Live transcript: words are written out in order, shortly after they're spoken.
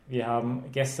Wir haben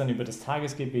gestern über das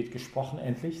Tagesgebet gesprochen,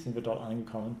 endlich sind wir dort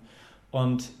angekommen.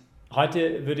 Und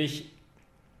heute würde ich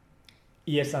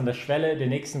jetzt an der Schwelle, den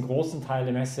nächsten großen Teil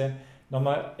der Messe,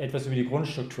 nochmal etwas über die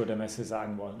Grundstruktur der Messe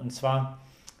sagen wollen. Und zwar,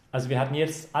 also wir hatten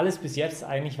jetzt, alles bis jetzt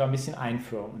eigentlich war ein bisschen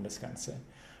Einführung in das Ganze.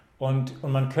 Und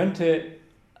man könnte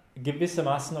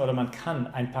gewissermaßen, oder man kann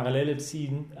ein Parallel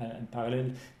ziehen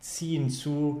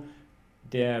zum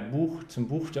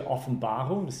Buch der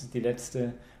Offenbarung. Das ist das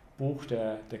letzte Buch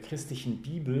der christlichen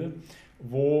Bibel,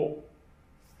 wo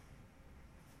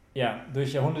ja,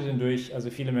 durch Jahrhunderte hindurch, also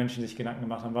viele Menschen sich Gedanken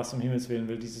gemacht haben, was um Himmels Willen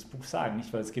will dieses Buch sagen.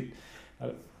 Nicht? Weil es gibt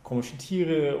komische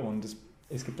Tiere und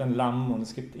es gibt ein Lamm und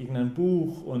es gibt irgendein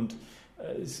Buch und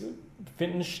es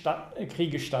finden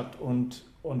Kriege statt und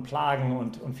Plagen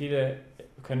und viele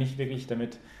können nicht wirklich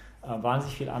damit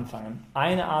wahnsinnig viel anfangen.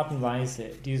 Eine Art und Weise,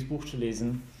 dieses Buch zu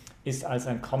lesen, ist als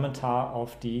ein Kommentar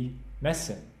auf die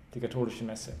Messe, die katholische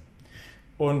Messe.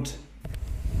 Und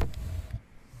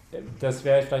das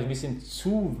wäre vielleicht ein bisschen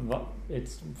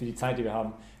jetzt für die Zeit, die wir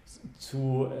haben,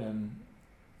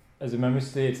 also man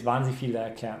müsste jetzt wahnsinnig viel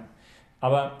erklären.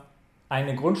 Aber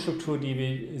eine Grundstruktur, die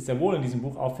wir sehr wohl in diesem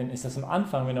Buch auffinden, ist, dass am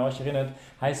Anfang, wenn ihr euch erinnert,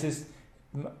 heißt es,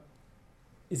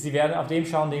 sie werden auf dem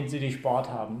schauen, den sie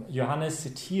durchbohrt haben. Johannes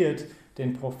zitiert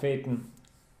den Propheten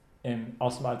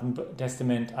aus dem Alten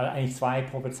Testament, eigentlich 2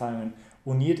 Prophezeiungen,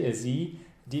 uniert er sie,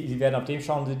 sie werden auf dem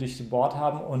schauen, den sie durchbohrt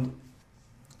haben und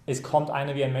es kommt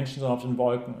einer wie ein Menschensohn auf den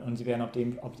Wolken und sie werden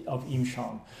auf ihm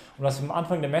schauen. Und was wir am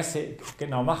Anfang der Messe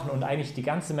genau machen und eigentlich die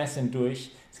ganze Messe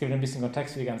hindurch, es gibt ein bisschen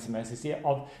Kontext für die ganze Messe, ist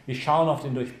wir schauen auf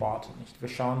den Durchbohrten, nicht? Wir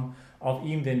schauen auf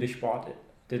ihn, der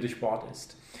durchbohrt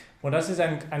ist. Und das ist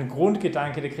ein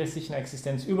Grundgedanke der christlichen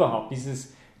Existenz überhaupt,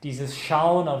 dieses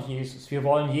Schauen auf Jesus. Wir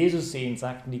wollen Jesus sehen,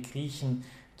 sagten die Griechen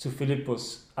zu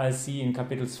Philippus, als sie in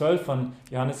Kapitel 12 von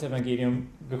Johannes Evangelium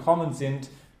gekommen sind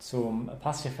zum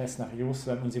Paschafest nach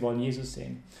Jerusalem und sie wollen Jesus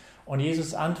sehen. Und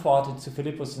Jesus antwortet zu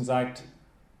Philippus und sagt,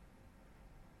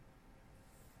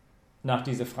 nach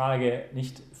dieser Frage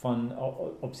nicht von,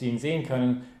 ob sie ihn sehen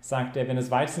können, sagt er, wenn das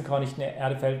Weizenkorn nicht in der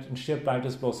Erde fällt und stirbt, bleibt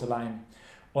es bloß allein.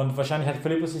 Und wahrscheinlich hat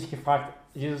Philippus sich gefragt,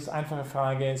 Jesus, einfache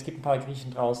Frage, es gibt ein paar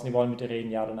Griechen draußen, die wollen mit dir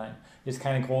reden, ja oder nein. Das ist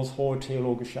keine hohe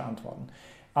theologische Antworten.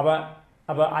 Aber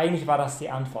eigentlich war das die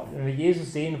Antwort. Wenn wir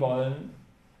Jesus sehen wollen,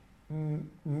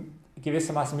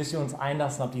 gewissermaßen müssen wir uns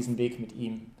einlassen auf diesen Weg mit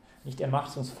ihm. Nicht, er macht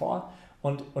es uns vor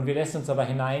und wir lassen uns aber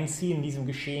hineinziehen in diesem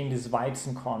Geschehen des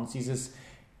Weizenkorns,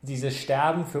 dieses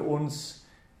Sterben für uns,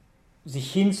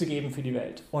 sich hinzugeben für die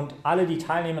Welt. Und alle, die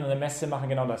teilnehmen an der Messe, machen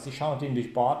genau das. Sie schauen auf den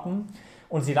Durchbohrten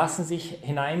und sie lassen sich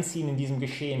hineinziehen in diesem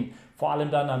Geschehen. Vor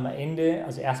allem dann am Ende,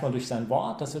 also erstmal durch sein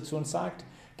Wort, das er zu uns sagt,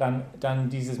 dann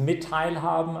dieses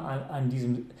Mitteilhaben an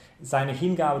seine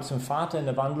Hingabe zum Vater in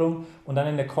der Wandlung und dann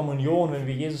in der Kommunion, wenn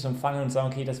wir Jesus empfangen und sagen,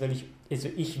 okay, das will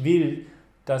ich will,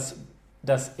 dass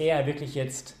er wirklich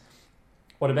jetzt,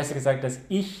 oder besser gesagt, dass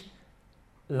ich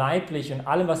leiblich und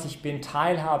allem, was ich bin,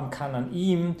 teilhaben kann an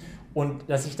ihm und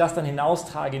dass ich das dann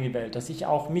hinaustrage in die Welt, dass ich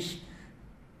auch mich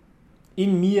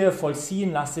in mir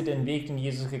vollziehen lasse, den Weg, den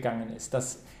Jesus gegangen ist,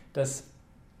 dass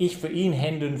ich für ihn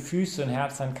Hände und Füße und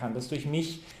Herz sein kann, dass durch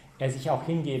mich er sich auch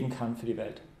hingeben kann für die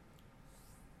Welt.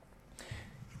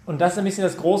 Und das ist ein bisschen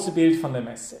das große Bild von der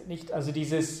Messe. Nicht? Also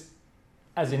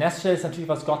in erster Stelle ist natürlich,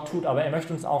 was Gott tut, aber er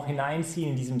möchte uns auch hineinziehen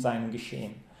in diesem seinem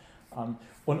Geschehen.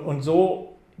 Und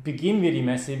so beginnen wir die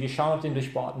Messe, wir schauen auf den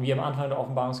Durchbohrten, wie am Anfang der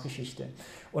Offenbarungsgeschichte.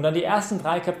 Und dann die ersten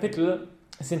 3 Kapitel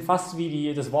sind fast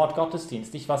wie das Wort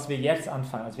Gottesdienst, nicht was wir jetzt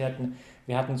anfangen. Also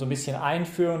wir hatten so ein bisschen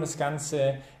Einführung, das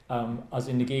Ganze, also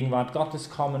in die Gegenwart Gottes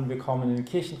kommen, wir kommen in den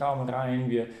Kirchenraum rein,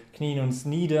 wir knien uns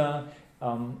nieder,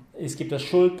 es gibt das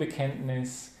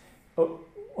Schuldbekenntnis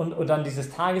und dann dieses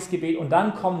Tagesgebet und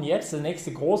dann kommen jetzt, die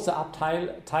nächste große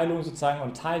Abteilung sozusagen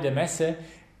und Teil der Messe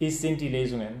sind die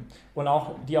Lesungen. Und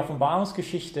auch die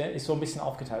Offenbarungsgeschichte ist so ein bisschen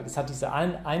aufgeteilt. Es hat diese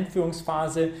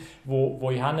Einführungsphase,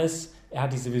 wo Johannes, er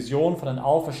hat diese Vision von den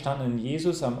auferstandenen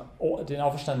Jesus am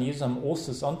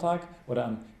Ostersonntag oder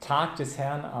am Tag des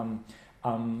Herrn,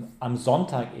 am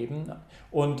Sonntag eben.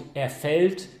 Und er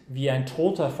fällt wie ein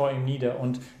Toter vor ihm nieder.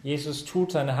 Und Jesus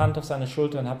tut seine Hand auf seine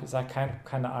Schulter und hat gesagt,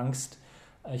 keine Angst,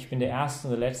 ich bin der Erste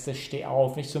und der Letzte, steh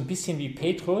auf. Nicht so ein bisschen wie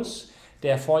Petrus,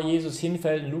 der vor Jesus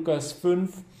hinfällt in Lukas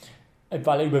 5,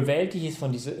 weil er überwältigt ist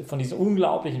von diesen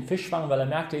unglaublichen Fischfangen, weil er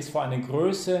merkt, er ist vor einer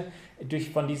Größe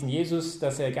von diesem Jesus,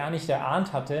 das er gar nicht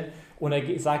erahnt hatte. Und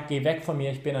er sagt, geh weg von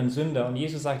mir, ich bin ein Sünder. Und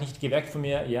Jesus sagt nicht, geh weg von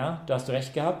mir, ja, du hast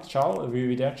recht gehabt, ciao,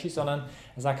 arrivederci, sondern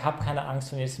er sagt, hab keine Angst,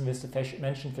 von jetzt wirst du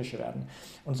Menschenfische werden.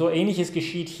 Und so Ähnliches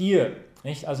geschieht hier.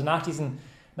 Nicht? Also nach diesen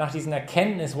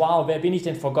Erkenntnis, wow, wer bin ich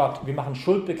denn vor Gott? Wir machen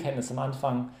Schuldbekenntnis am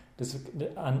Anfang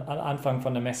An Anfang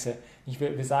von der Messe.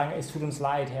 Wir sagen, es tut uns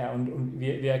leid, Herr, und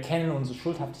wir erkennen unsere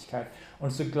Schuldhaftigkeit.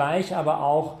 Und zugleich aber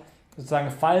auch, sozusagen,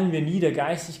 fallen wir nieder,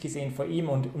 geistig gesehen, vor ihm,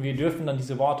 und wir dürfen dann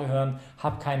diese Worte hören: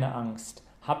 Hab keine Angst,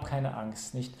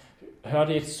 nicht? Hör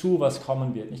dir jetzt zu, was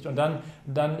kommen wird, nicht? Und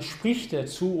dann spricht er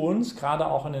zu uns, gerade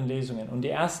auch in den Lesungen. Und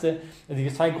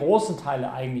die zwei großen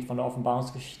Teile eigentlich von der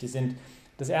Offenbarungsgeschichte sind: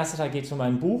 Das erste Teil geht um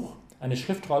ein Buch, eine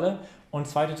Schriftrolle, und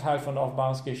der zweite Teil von der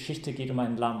Offenbarungsgeschichte geht um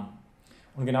ein Lamm.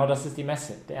 Und genau das ist die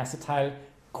Messe. Der erste Teil,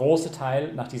 große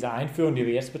Teil, nach dieser Einführung, die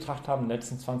wir jetzt betrachtet haben, in den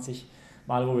letzten 20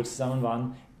 Mal, wo wir zusammen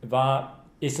waren, nach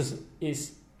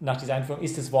dieser Einführung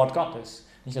ist das Wort Gottes.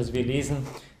 Nicht? Also wir lesen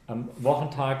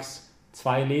wochentags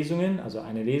 2 Lesungen, also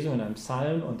eine Lesung in einem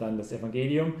Psalm und dann das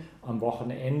Evangelium. Am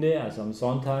Wochenende, also am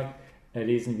Sonntag,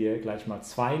 lesen wir gleich mal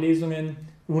 2 Lesungen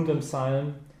und den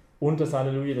Psalm und das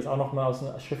Halleluja, das auch nochmal aus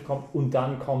der Schrift kommt, und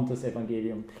dann kommt das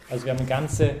Evangelium. Also wir haben eine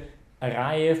ganze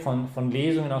Reihe von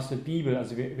Lesungen aus der Bibel.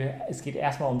 Also es geht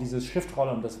erstmal um diese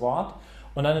Schriftrolle, um das Wort.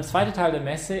 Und dann der zweite Teil der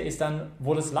Messe ist dann,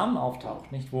 wo das Lamm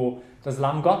auftaucht, nicht? Wo das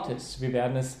Lamm Gottes, wir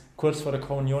werden es kurz vor der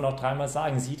Kommunion auch 3-mal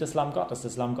sagen: Sieht das Lamm Gottes,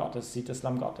 sieht das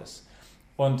Lamm Gottes.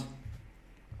 Und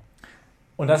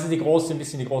das ist ein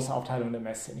bisschen die große Aufteilung der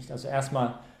Messe, nicht? Also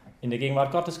erstmal in der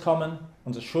Gegenwart Gottes kommen,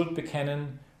 unsere Schuld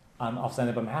bekennen, auf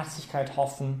seine Barmherzigkeit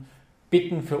hoffen,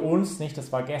 bitten für uns, nicht?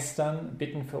 Das war gestern,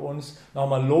 bitten für uns,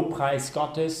 nochmal Lobpreis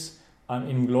Gottes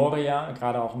im Gloria,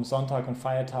 gerade auch am Sonntag und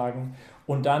Feiertagen.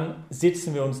 Und dann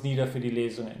sitzen wir uns nieder für die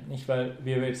Lesungen, nicht? Weil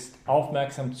wir jetzt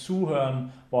aufmerksam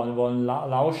zuhören wollen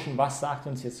lauschen, was sagt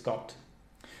uns jetzt Gott.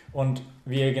 Und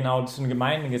wie er genau zu den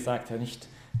Gemeinden gesagt hat, nicht?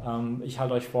 Ich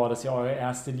halte euch vor, dass ihr eure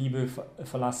erste Liebe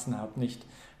verlassen habt, nicht?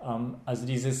 Also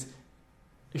dieses: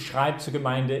 Schreibt zur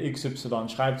Gemeinde XY,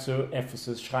 schreibt zu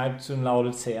Ephesus, schreibt zu den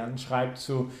Laodiceern, schreibt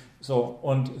zu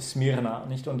und Smyrna,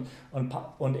 nicht? Und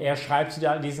er schreibt zu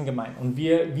diesen Gemeinden. Und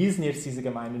wir sind jetzt diese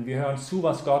Gemeinden. Wir hören zu,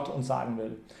 was Gott uns sagen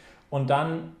will. Und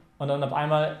dann auf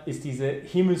einmal ist diese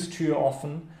Himmelstür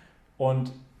offen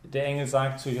und der Engel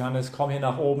sagt zu Johannes: Komm hier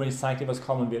nach oben, ich zeige dir, was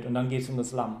kommen wird. Und dann geht es um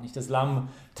das Lamm, nicht? Das Lamm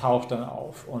taucht dann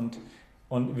auf und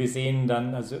wir sehen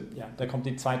dann, also ja, da kommt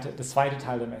das zweite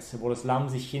Teil der Messe, wo das Lamm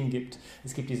sich hingibt.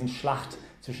 Es gibt diesen Schlacht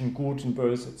zwischen Gut und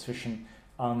Böse, zwischen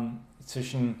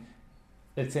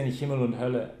letztendlich Himmel und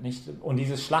Hölle, nicht? Und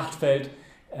dieses Schlachtfeld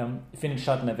findet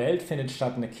statt in der Welt, findet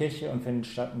statt in der Kirche und findet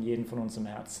statt in jedem von uns im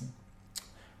Herzen.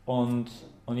 Und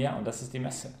das ist die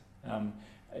Messe. Ein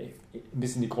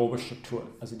bisschen die grobe Struktur.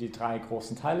 Also die 3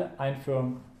 großen Teile: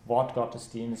 Einführung,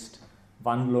 Wortgottesdienst,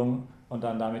 Wandlung und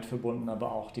dann damit verbunden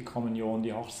aber auch die Kommunion,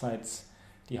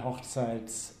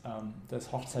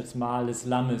 das Hochzeitsmahl des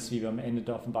Lammes, wie wir am Ende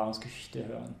der Offenbarungsgeschichte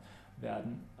hören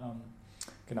werden.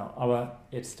 Genau, aber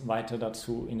jetzt weiter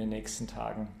dazu in den nächsten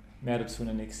Tagen. Mehr dazu in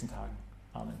den nächsten Tagen.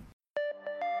 Amen.